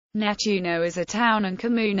Nettuno is a town and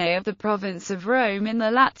comune of the province of Rome in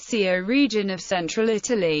the Lazio region of central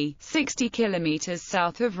Italy, 60 kilometers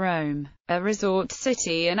south of Rome. A resort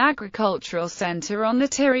city and agricultural center on the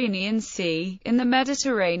Tyrrhenian Sea, in the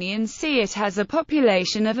Mediterranean Sea. It has a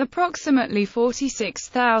population of approximately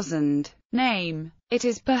 46,000. Name: it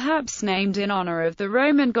is perhaps named in honor of the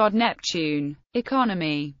Roman god Neptune.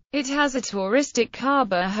 Economy: it has a touristic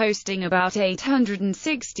harbour hosting about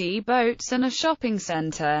 860 boats and a shopping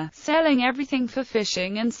centre, selling everything for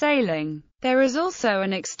fishing and sailing. There is also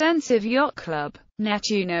an extensive yacht club.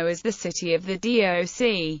 Nettuno is the city of the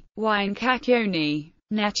DOC. Wine Caccione.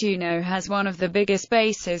 Nettuno has one of the biggest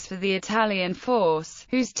bases for the Italian force,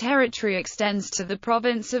 whose territory extends to the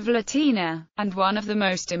province of Latina, and one of the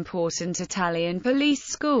most important Italian police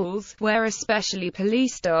schools, where especially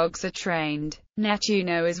police dogs are trained.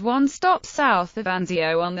 Nettuno is one stop south of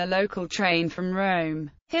Anzio on the local train from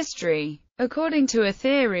Rome. History: according to a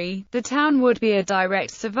theory, the town would be a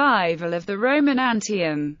direct survival of the Roman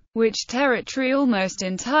Antium, which territory almost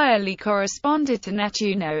entirely corresponded to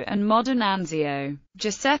Nettuno and modern Anzio.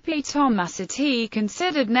 Giuseppe Tomasetti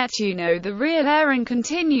considered Nettuno the real heir and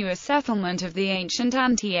continuous settlement of the ancient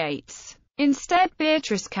Antiates. Instead,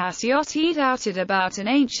 Beatrice Cassiotti doubted about an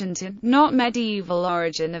ancient and not medieval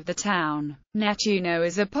origin of the town. Nettuno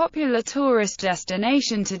is a popular tourist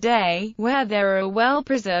destination today, where there are a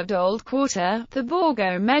well-preserved old quarter, the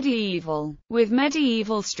Borgo Medieval, with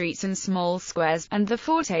medieval streets and small squares, and the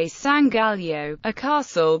Forte San Gallo, a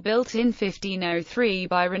castle built in 1503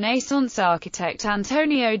 by Renaissance architect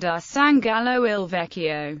Antonio da San Gallo il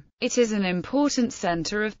Vecchio. It is an important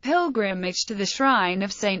center of pilgrimage to the shrine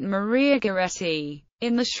of Saint Maria Goretti.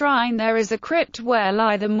 In the shrine there is a crypt where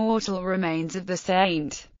lie the mortal remains of the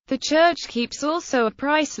saint. The church keeps also a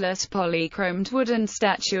priceless polychromed wooden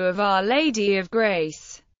statue of Our Lady of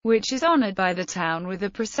Grace, which is honored by the town with a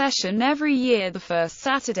procession every year the first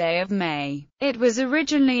Saturday of May. It was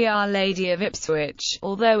originally Our Lady of Ipswich,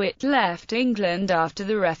 although it left England after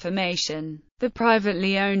the Reformation. The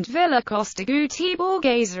privately owned Villa Costaguti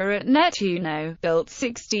Borghese at Nettuno, built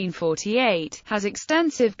 1648, has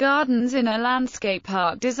extensive gardens in a landscape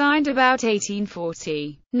park designed about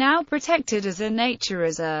 1840, now protected as a nature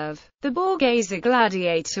reserve. The Borghese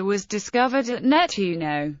Gladiator was discovered at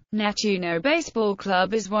Nettuno. Nettuno Baseball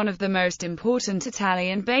Club is one of the most important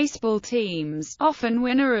Italian baseball teams, often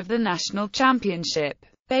winner of the national championship.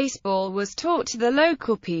 Baseball was taught to the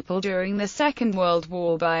local people during the Second World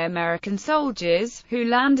War by American soldiers, who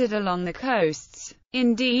landed along the coasts.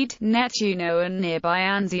 Indeed, Nettuno and nearby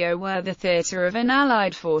Anzio were the theater of an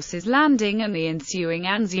Allied forces landing and the ensuing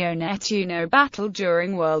Anzio-Nettuno battle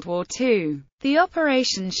during World War II. The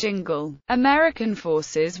Operation Shingle. American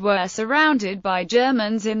forces were surrounded by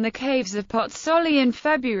Germans in the caves of Pozzuoli in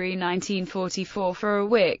February 1944 for a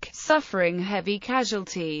week, suffering heavy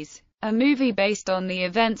casualties. A movie based on the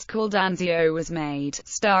events called Anzio was made,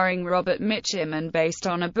 starring Robert Mitchum and based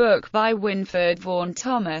on a book by Winford Vaughan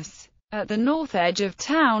Thomas. At the north edge of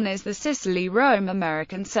town is the Sicily-Rome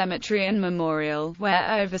American Cemetery and Memorial,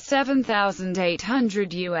 where over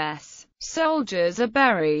 7,800 U.S. soldiers are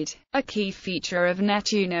buried. A key feature of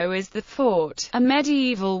Nettuno is the fort, a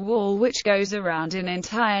medieval wall which goes around an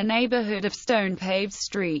entire neighborhood of stone-paved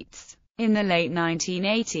streets. In the late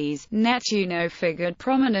 1980s, Nettuno figured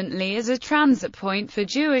prominently as a transit point for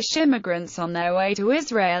Jewish immigrants on their way to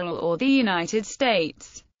Israel or the United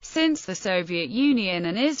States. Since the Soviet Union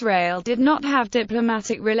and Israel did not have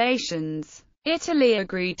diplomatic relations, Italy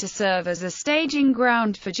agreed to serve as a staging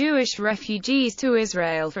ground for Jewish refugees to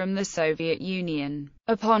Israel from the Soviet Union.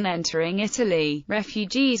 Upon entering Italy,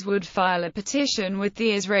 refugees would file a petition with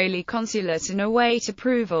the Israeli consulate and await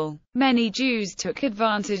approval. Many Jews took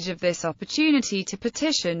advantage of this opportunity to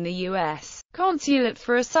petition the U.S. consulate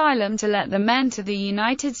for asylum to let them enter the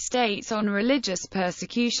United States on religious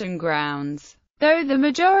persecution grounds. Though the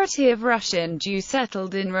majority of Russian Jews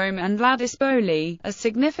settled in Rome and Ladispoli, a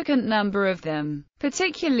significant number of them,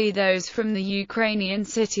 particularly those from the Ukrainian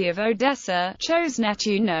city of Odessa, chose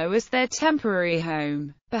Nettuno as their temporary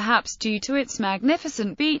home, perhaps due to its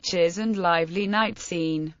magnificent beaches and lively night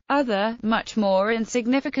scene. Other, much more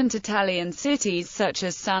insignificant Italian cities such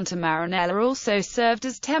as Santa Marinella also served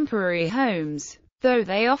as temporary homes, though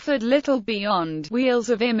they offered little beyond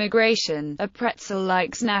wheels of immigration, a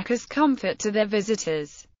pretzel-like snack as comfort to their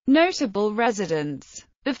visitors. Notable residents: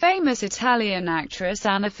 the famous Italian actress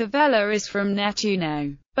Anna Favella is from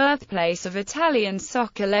Nettuno, birthplace of Italian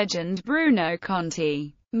soccer legend Bruno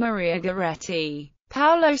Conti, Maria Goretti,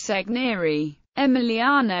 Paolo Segneri,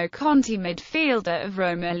 Emiliano Conti, midfielder of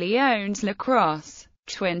Roma Lions lacrosse,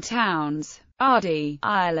 Twin Towns, Ardee,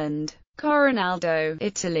 Ireland. Coronaldo,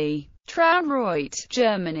 Italy. Traunreut,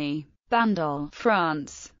 Germany. Bandol,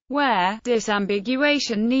 France. Where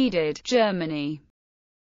disambiguation needed, Germany.